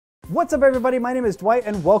What's up everybody, my name is Dwight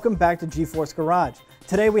and welcome back to GeForce Garage.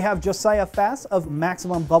 Today we have Josiah Fast of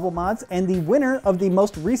Maximum Bubble Mods and the winner of the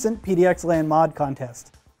most recent PDXLAN mod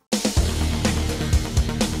contest.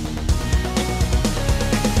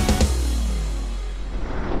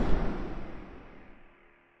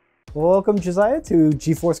 Welcome Josiah to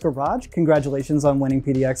GeForce Garage. Congratulations on winning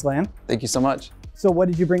PDXLAN. Thank you so much. So what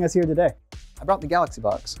did you bring us here today? I brought the Galaxy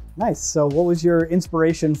box. Nice. So what was your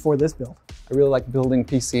inspiration for this build? I really like building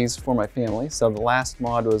PCs for my family. So the last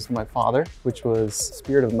mod was for my father, which was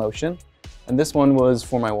Spirit of Motion. And this one was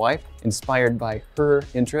for my wife, inspired by her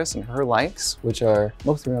interests and her likes, which are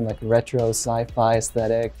mostly around like retro sci-fi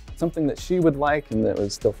aesthetic, something that she would like and that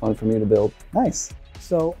was still fun for me to build. Nice.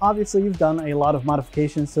 So obviously you've done a lot of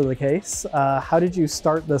modifications to the case. How did you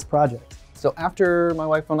start this project? So after my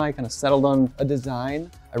wife and I kind of settled on a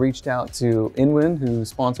design, I reached out to InWin, who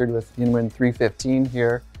sponsored with InWin 315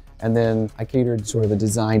 here, and then I catered sort of a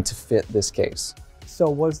design to fit this case. So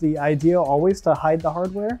was the idea always to hide the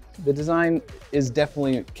hardware? The design is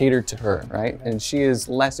definitely catered to her, right? And she is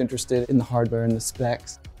less interested in the hardware and the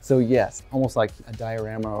specs. So yes, almost like a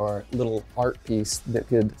diorama or a little art piece that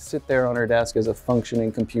could sit there on her desk as a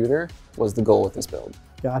functioning computer was the goal with this build.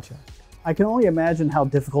 Gotcha. I can only imagine how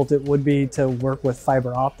difficult it would be to work with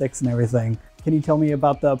fiber optics and everything. Can you tell me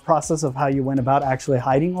about the process of how you went about actually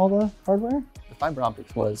hiding all the hardware? The fiber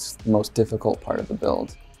optics was the most difficult part of the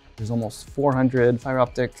build. There's almost 400 fiber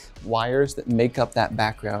optic wires that make up that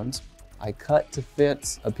background. I cut to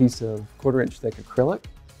fit a piece of 1/4-inch thick acrylic,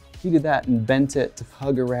 heated that and bent it to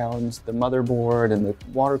hug around the motherboard and the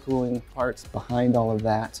water cooling parts behind all of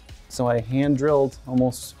that. So I hand drilled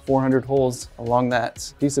almost 400 holes along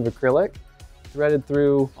that piece of acrylic, threaded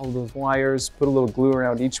through all of those wires, put a little glue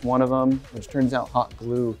around each one of them, which turns out hot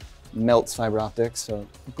glue melts fiber optics. So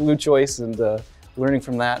glue choice and learning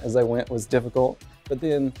from that as I went was difficult. But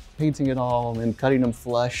then painting it all and then cutting them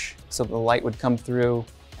flush so the light would come through,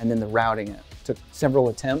 and then the routing it. Took several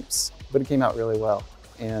attempts, but it came out really well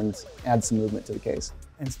and add some movement to the case.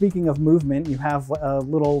 And speaking of movement, you have a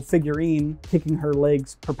little figurine kicking her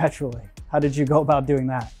legs perpetually. How did you go about doing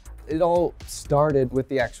that? It all started with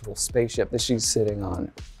the actual spaceship that she's sitting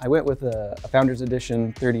on. I went with a Founders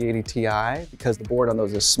Edition 3080 Ti because the board on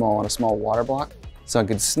those is small on a small water block. So I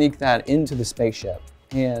could sneak that into the spaceship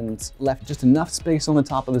and left just enough space on the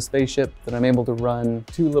top of the spaceship that I'm able to run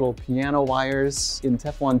 2 little piano wires in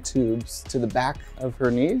Teflon tubes to the back of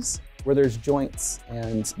her knees, where there's joints,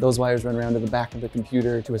 and those wires run around to the back of the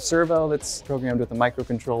computer to a servo that's programmed with a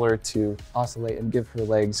microcontroller to oscillate and give her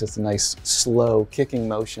legs just a nice slow kicking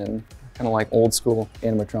motion, kind of like old school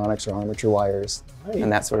animatronics or armature wires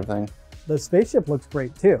and that sort of thing. The spaceship looks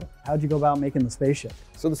great too. How'd you go about making the spaceship?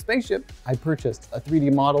 So the spaceship, I purchased a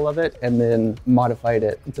 3D model of it and then modified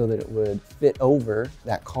it so that it would fit over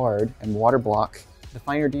that card and water block. The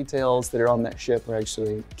finer details that are on that ship are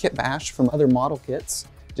actually kit bashed from other model kits,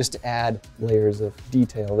 just to add layers of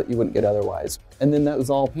detail that you wouldn't get otherwise. And then that was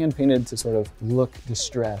all hand painted to sort of look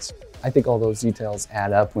distressed. I think all those details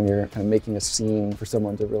add up when you're kind of making a scene for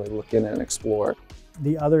someone to really look in and explore.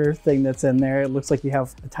 The other thing that's in there, it looks like you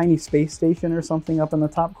have a tiny space station or something up in the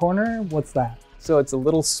top corner. What's that? So it's a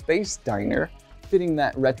little space diner, fitting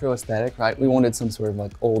that retro aesthetic, right? We wanted some sort of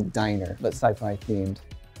like old diner, but sci-fi themed.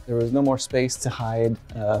 There was no more space to hide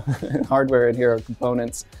hardware in here or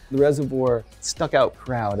components. The reservoir stuck out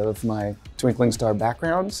proud of my twinkling star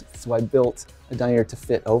background, so I built a diner to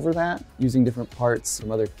fit over that, using different parts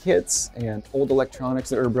from other kits and old electronics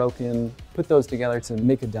that were broken, put those together to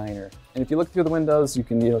make a diner. And if you look through the windows, you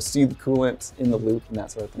can see the coolant in the loop and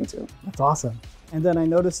that sort of thing too. That's awesome. And then I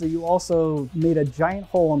noticed that you also made a giant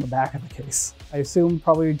hole on the back of the case. I assume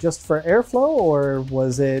probably just for airflow, or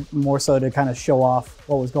was it more so to kind of show off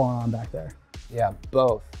what was going on back there? Yeah,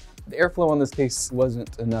 both. The airflow on this case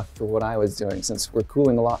wasn't enough for what I was doing. Since we're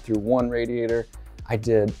cooling a lot through one radiator, I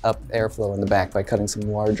did up airflow in the back by cutting some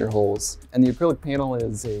larger holes. And the acrylic panel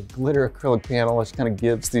is a glitter acrylic panel, which kind of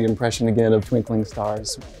gives the impression again of twinkling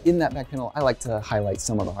stars. In that back panel, I like to highlight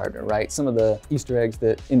some of the hardware, right? Some of the Easter eggs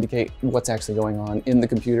that indicate what's actually going on in the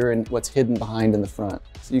computer and what's hidden behind in the front.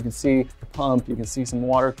 So you can see the pump, you can see some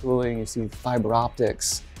water cooling, you see fiber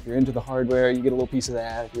optics. If you're into the hardware, you get a little piece of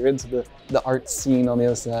that. If you're into the art scene on the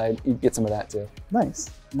other side, you get some of that too. Nice.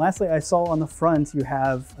 And lastly, I saw on the front you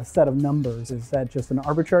have a set of numbers. Is that just an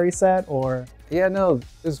arbitrary set, or? Yeah, no,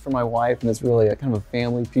 this is for my wife, and it's really a kind of a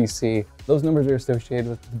family PC. Those numbers are associated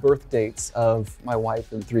with the birth dates of my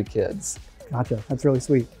wife and 3 kids. Gotcha, that's really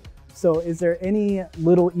sweet. So is there any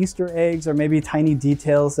little Easter eggs or maybe tiny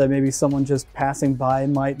details that maybe someone just passing by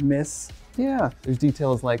might miss? Yeah, there's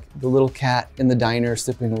details like the little cat in the diner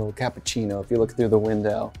sipping a little cappuccino if you look through the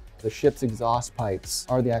window. The ship's exhaust pipes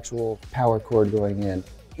are the actual power cord going in.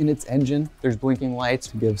 In its engine, there's blinking lights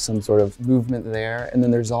to give some sort of movement there. And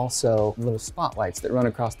then there's also little spotlights that run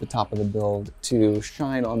across the top of the build to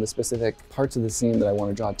shine on the specific parts of the scene that I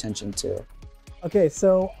want to draw attention to. Okay,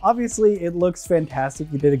 so obviously it looks fantastic.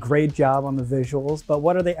 You did a great job on the visuals, but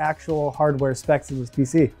what are the actual hardware specs of this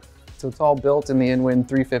PC? So it's all built in the InWin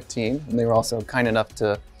 315, and they were also kind enough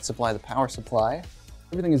to supply the power supply.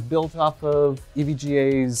 Everything is built off of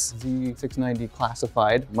EVGA's Z690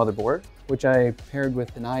 classified motherboard, which I paired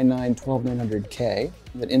with an i9-12900K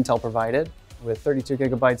that Intel provided, with 32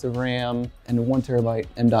 gigabytes of RAM and a 1 terabyte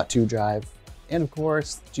M.2 drive. And of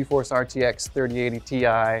course, GeForce RTX 3080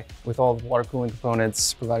 Ti with all the water cooling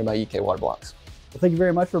components provided by EK water blocks. Well, thank you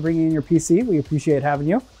very much for bringing in your PC. We appreciate having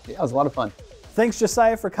you. Yeah, it was a lot of fun. Thanks,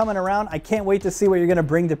 Josiah, for coming around. I can't wait to see what you're going to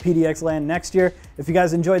bring to PDXLAN next year. If you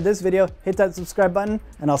guys enjoyed this video, hit that subscribe button,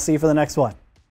 and I'll see you for the next one.